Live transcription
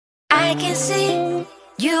I can see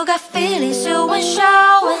you got feelings you ain't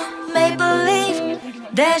showing. Make believe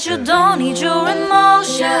that you don't need your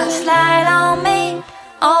emotions. Slide on me,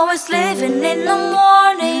 always living in the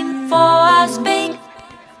morning before I speak.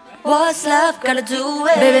 What's love gotta do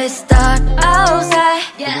with? Baby, start outside,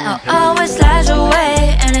 I'll always slide your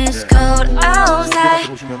way. And it's cold outside,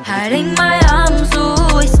 hiding my arms,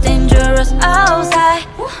 ooh, it's dangerous outside.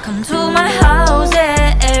 Come to my house,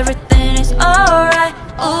 yeah, everything is alright.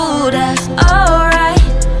 Ooh, that's alright.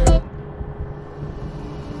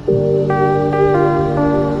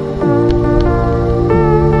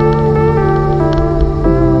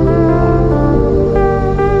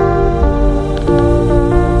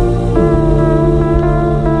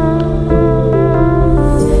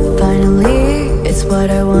 What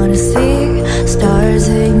I wanna see, stars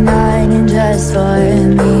igniting just for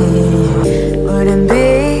me. Wouldn't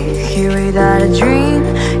be here without a dream.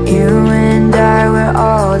 You and I were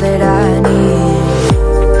all that I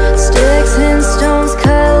need. Sticks and stones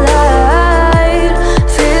collide.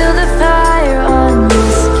 Feel the fire on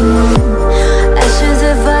your skin. Ashes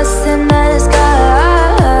of us in the sky.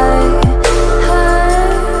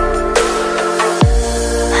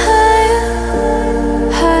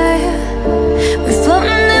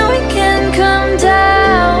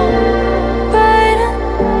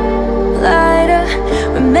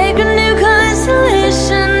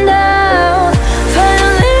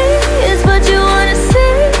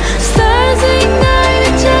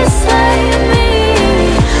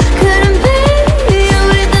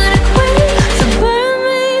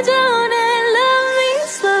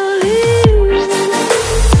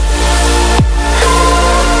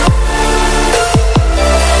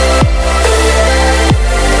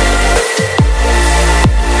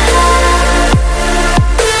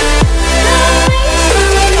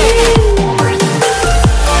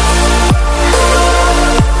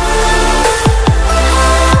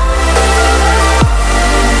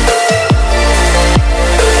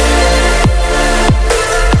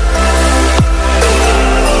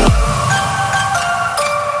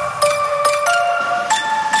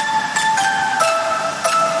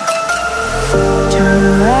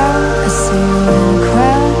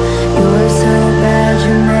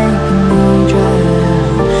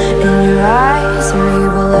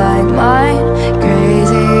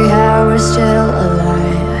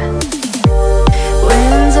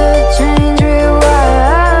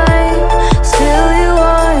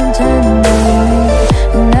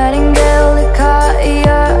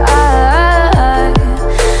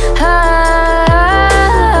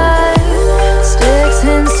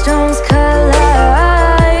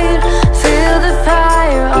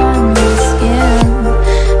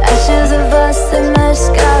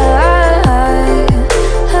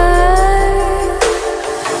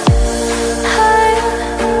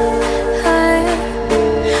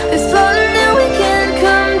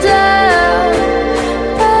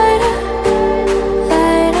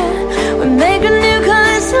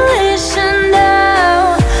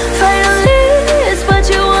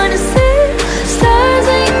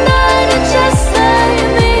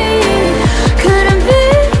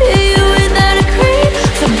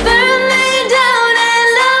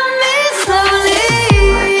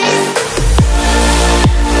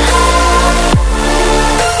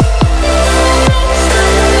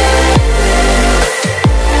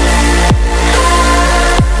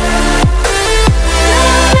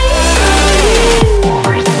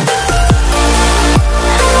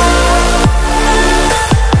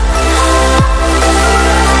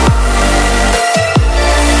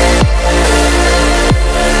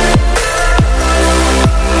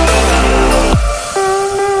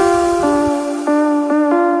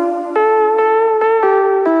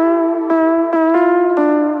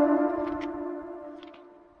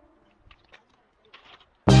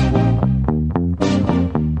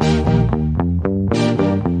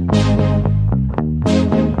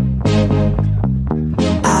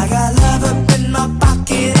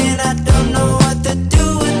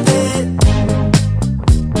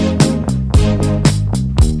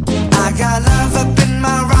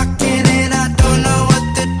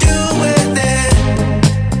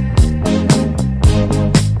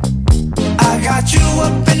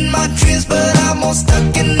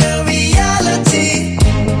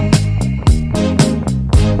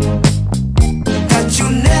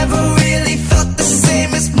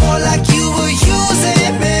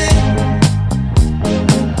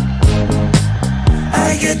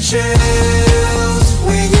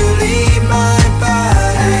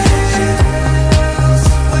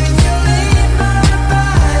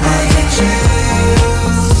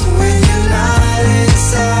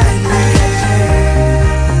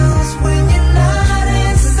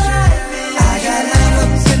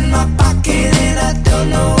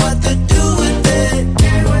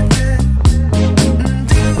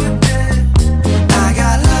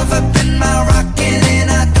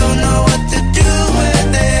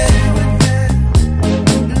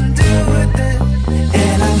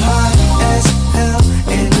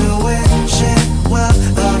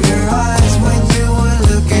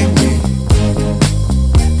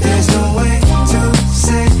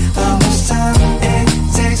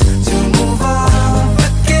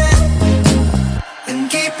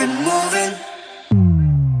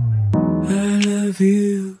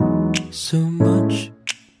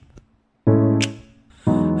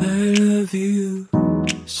 you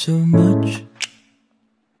so much.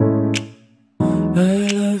 I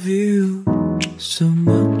love you so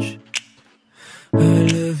much. I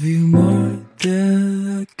love you more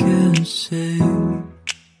than I can say.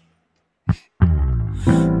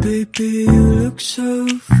 Baby, you look so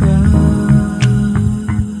fine.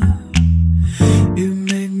 You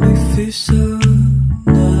make me feel so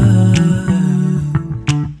nice.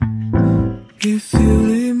 If you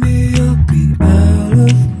leave me, I'll be out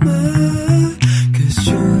of mind. 'Cause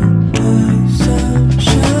you're my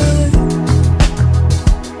sunshine.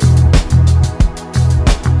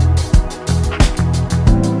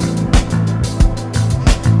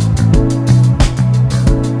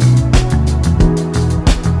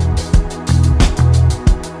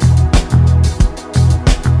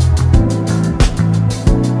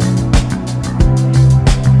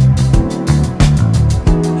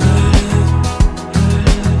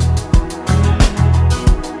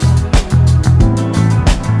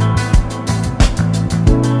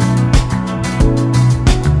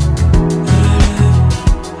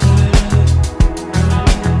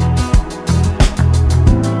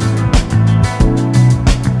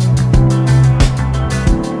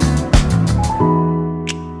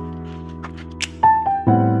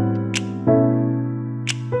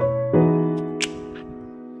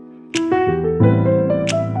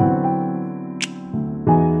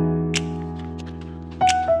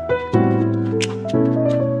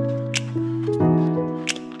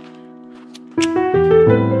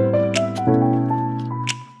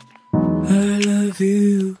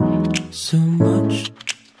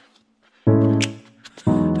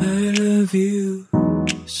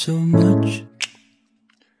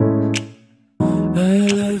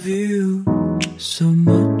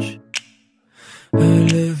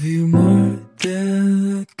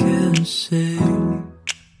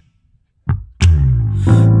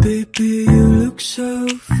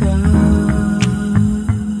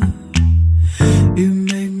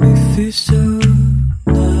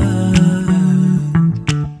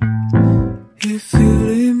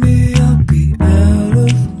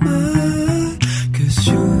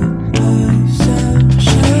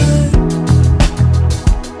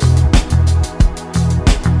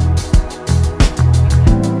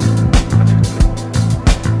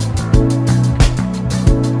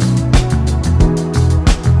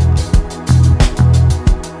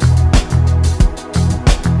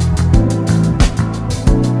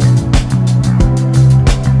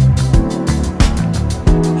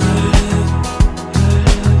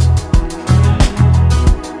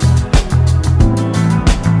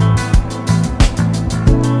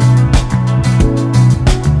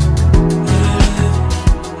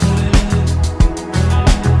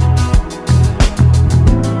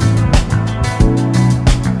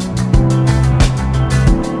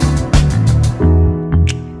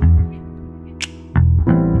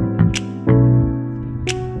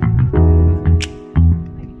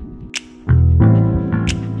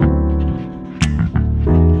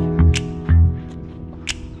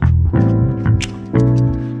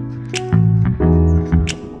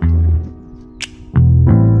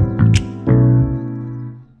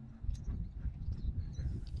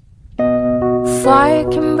 Fire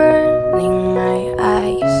can burn in my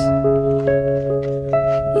eyes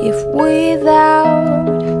if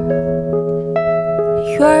without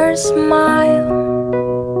your smile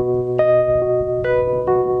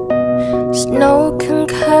snow can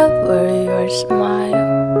cover your smile.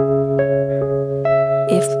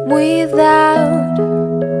 If without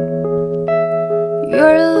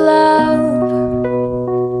your love,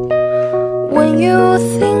 when you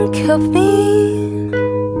think of me,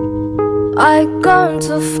 I've gone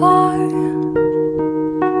too far.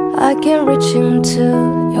 I can reach into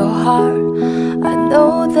your heart. I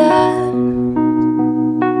know that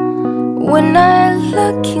when I'm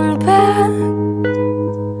looking back,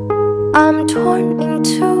 I'm torn in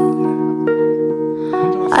two.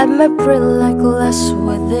 I might breathe like glass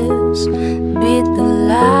with this be the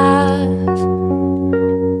last.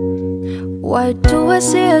 Why do I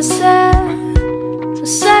see a sad,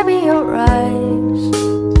 sad in your eyes?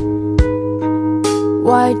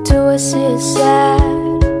 Why do I see a sad,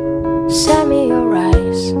 sad in your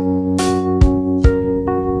eyes?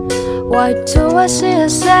 Why do I see a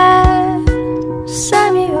sad,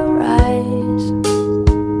 sad in your eyes?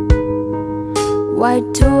 Why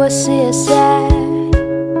do I see a sad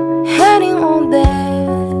hanging on there?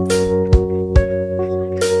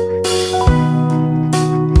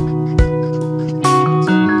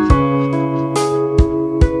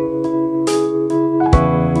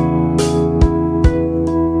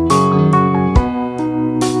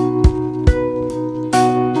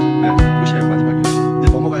 보셔요.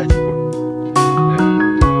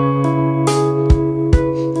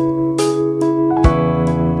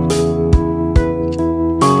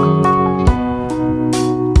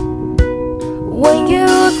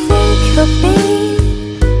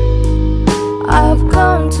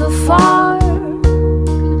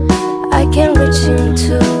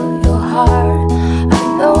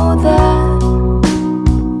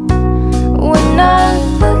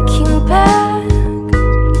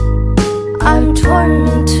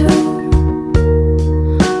 burning too.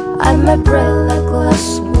 I might breath like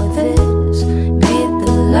glass with this beat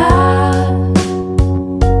the light.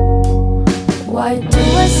 Why do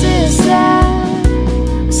I see a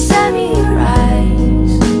sad, send me your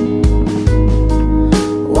eyes?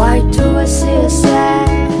 Why do I see a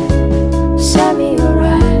sad, send me your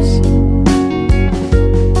eyes?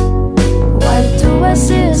 Why do I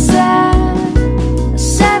see a sad,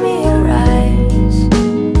 send me your eyes?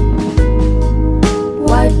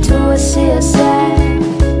 Why do I see a sad,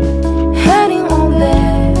 heading on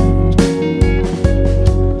there?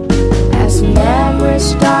 As memories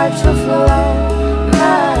start to flow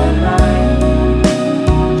my mind,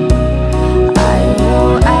 I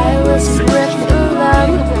know I was breath of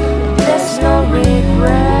love, there's no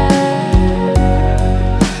regret.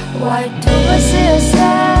 Why do I see a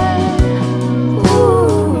sad,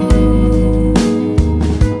 ooh?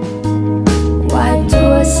 Why do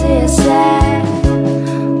I see a sad,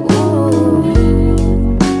 ooh?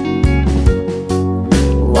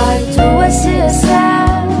 Why do I see a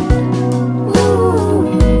sad, ooh?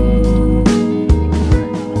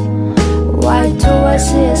 Why do I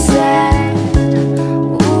see a sad,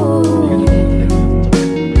 ooh?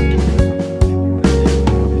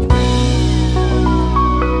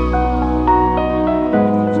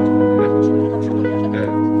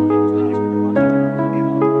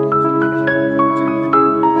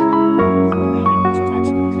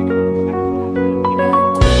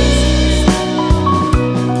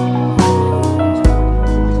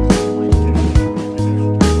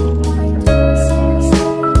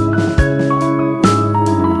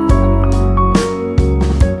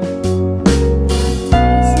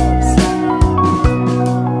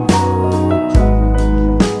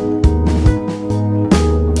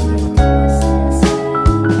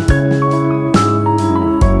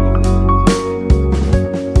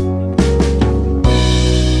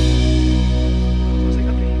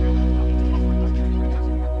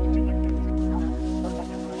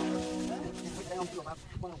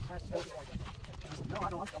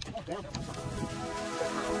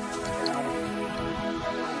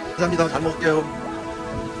 감사합니다. 잘 먹을게요.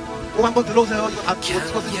 꼭 한번 들어오세요. 이거 다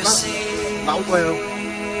찍었으니까 나올 거예요.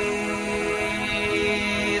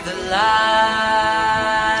 The light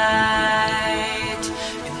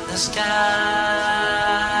in the sky.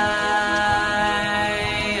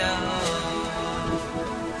 Oh,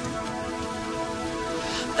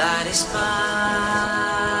 that is my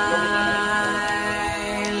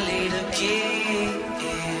little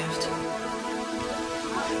gift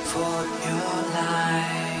for your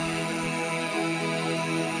life.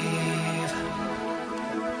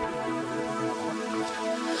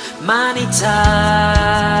 Many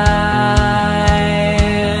times